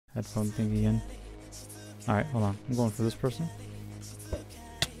headphone thing again. Alright, hold on. I'm going for this person.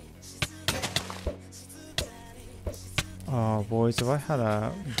 Oh, boys, if I had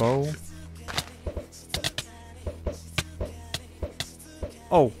a bow.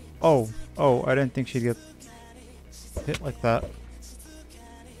 Oh, oh, oh, I didn't think she'd get hit like that.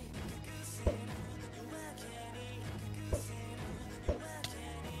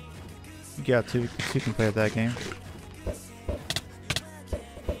 Yeah, two can play at that game.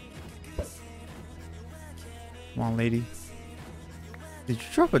 Come on, lady. Did you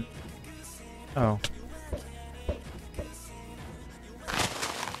drop a... Oh.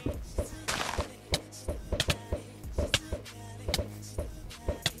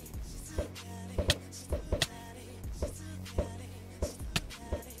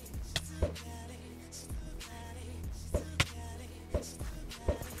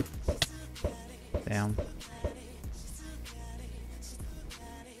 Damn.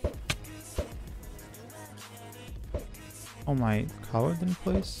 Oh, my collar didn't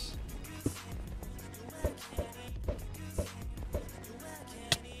place?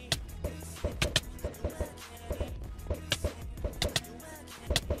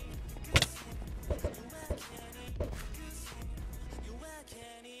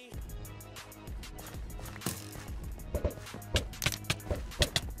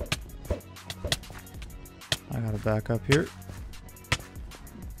 I gotta back up here.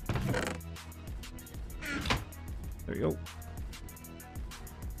 There you go.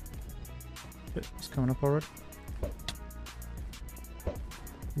 Shit, it's coming up already.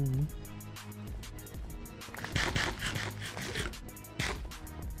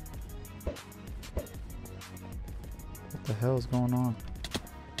 What the hell is going on?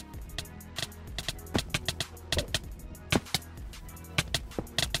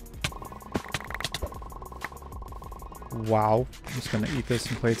 Wow, I'm just gonna eat this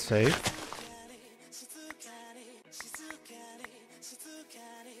and play it safe.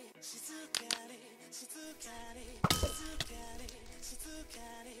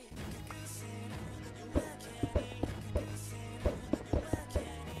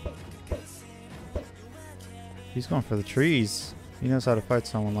 He's going for the trees. He knows how to fight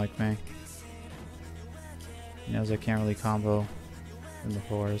someone like me. He knows I can't really combo in the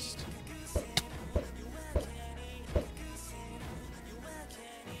forest.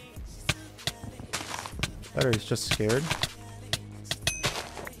 Better, he's just scared.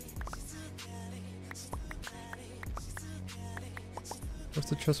 What's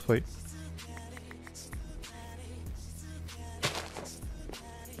the chest plate?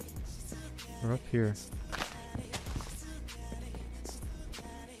 We're up here.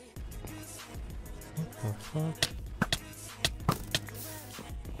 What the fuck?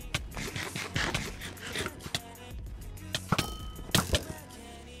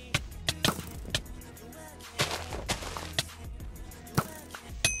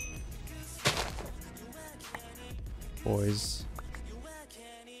 Boys.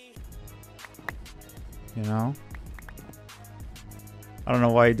 You know? I don't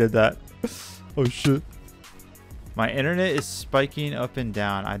know why he did that. Oh shit. My internet is spiking up and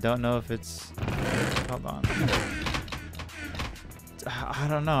down. I don't know if it's... Hold on. I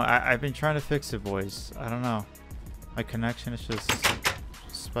don't know. I've been trying to fix it, boys. I don't know. My connection is just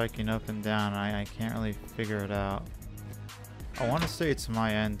spiking up and down. I can't really figure it out. I want to say it's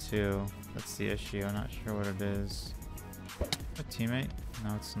my end too. That's the issue. I'm not sure what it is. A teammate?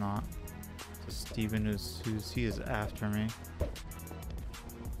 No, it's not. It's Steven he is after me.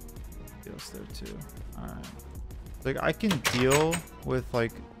 Deals there too. Alright. Like I can deal with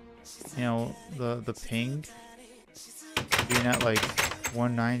like, you know, the ping being at like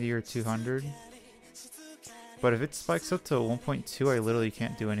 190 or 200. But if it spikes up to 1.2, I literally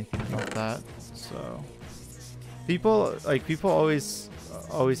can't do anything about that. So people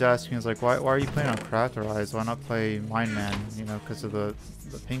always ask me, is like, why are you playing on Craftrise? Why not play Mineman? You know, because of the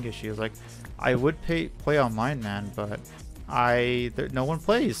ping issue. Like, I would play on Mineman, but no one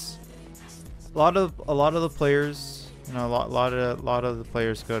plays. A lot of the players, you know, a lot of the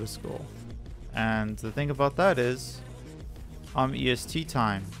players go to school, and the thing about that is, I'm EST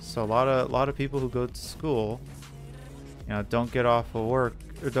time, so a lot of people who go to school, you know, don't get off of work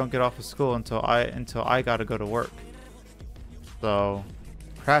or don't get off of school until I gotta go to work. So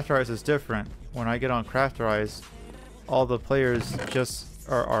Craftrise is different. When I get on Craftrise, all the players just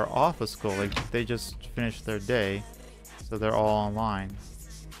are off of school. Like they just finished their day, so they're all online.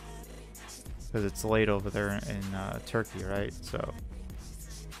 Because it's late over there in Turkey, right? So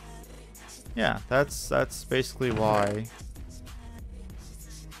yeah, that's basically why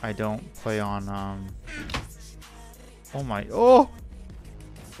I don't play on oh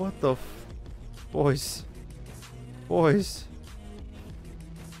What the boys? Boys.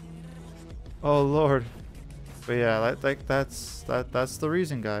 Oh lord. But yeah, that's the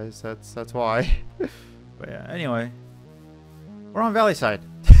reason, guys. That's why. But yeah, anyway. We're on Valley Side.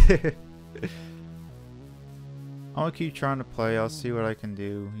 I'm gonna keep trying to play. I'll see what I can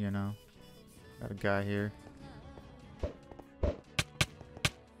do, you know. Got a guy here.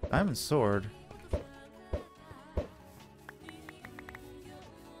 Diamond sword.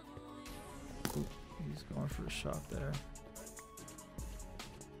 Ooh, he's going for a shot there.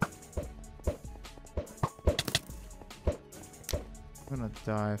 I'm gonna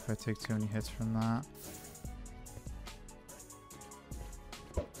die if I take too many hits from that.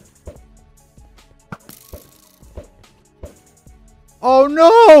 Oh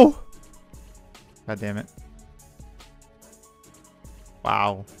no! God damn it.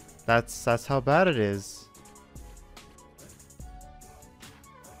 Wow. That's how bad it is.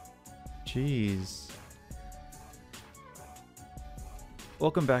 Jeez.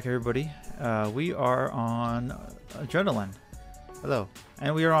 Welcome back, everybody. We are on Adrenaline. Hello.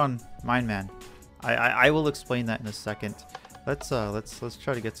 And we are on Mineman. I will explain that in a second. Let's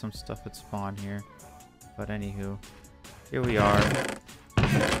try to get some stuff at spawn here. But anywho, here we are.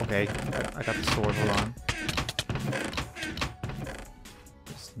 Okay, I got the sword. Hold on.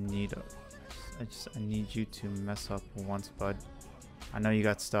 I need you to mess up once, bud. I know you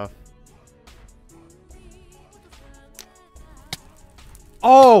got stuff.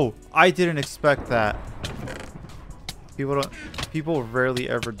 Oh, I didn't expect that. People rarely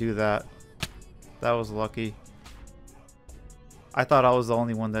ever do that. That was lucky. I thought I was the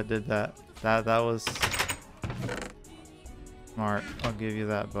only one that did that. That was smart. I'll give you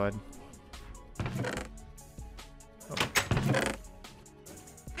that, bud. Oh.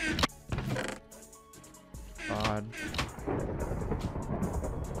 God.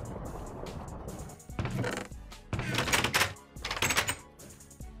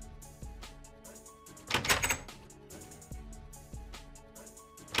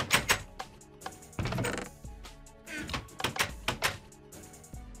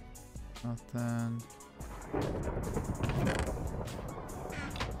 Nothing.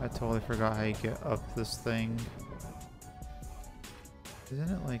 I totally forgot how you get up this thing. Isn't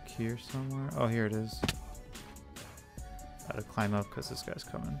it like here somewhere? Oh, here it is. Gotta climb up because this guy's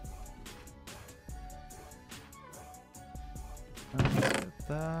coming. Let's get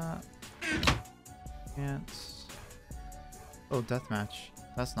that. Can't. Oh, deathmatch.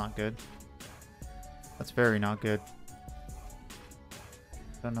 That's not good. That's very not good.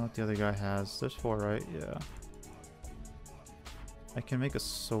 Don't know what the other guy has. There's 4, right? Yeah. I can make a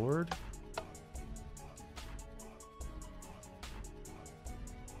sword.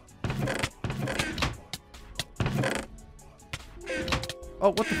 Oh,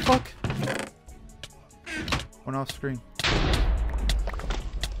 what the fuck? Went off screen.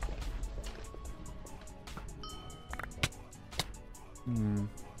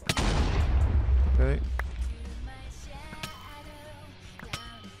 Okay.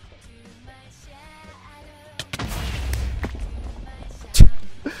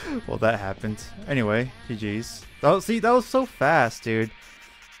 Well, that happened. Anyway, GG's. See, that was so fast, dude.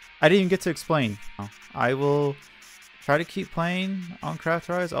 I didn't even get to explain. I will try to keep playing on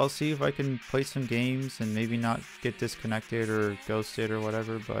Craftrise. I'll see if I can play some games and maybe not get disconnected or ghosted or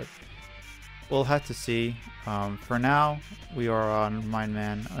whatever, but we'll have to see. For now, we are on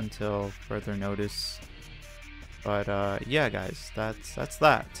Mineman until further notice. But yeah, guys, that's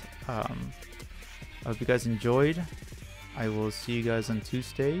that. I hope you guys enjoyed. I will see you guys on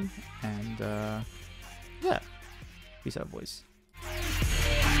Tuesday, and yeah, peace out, boys.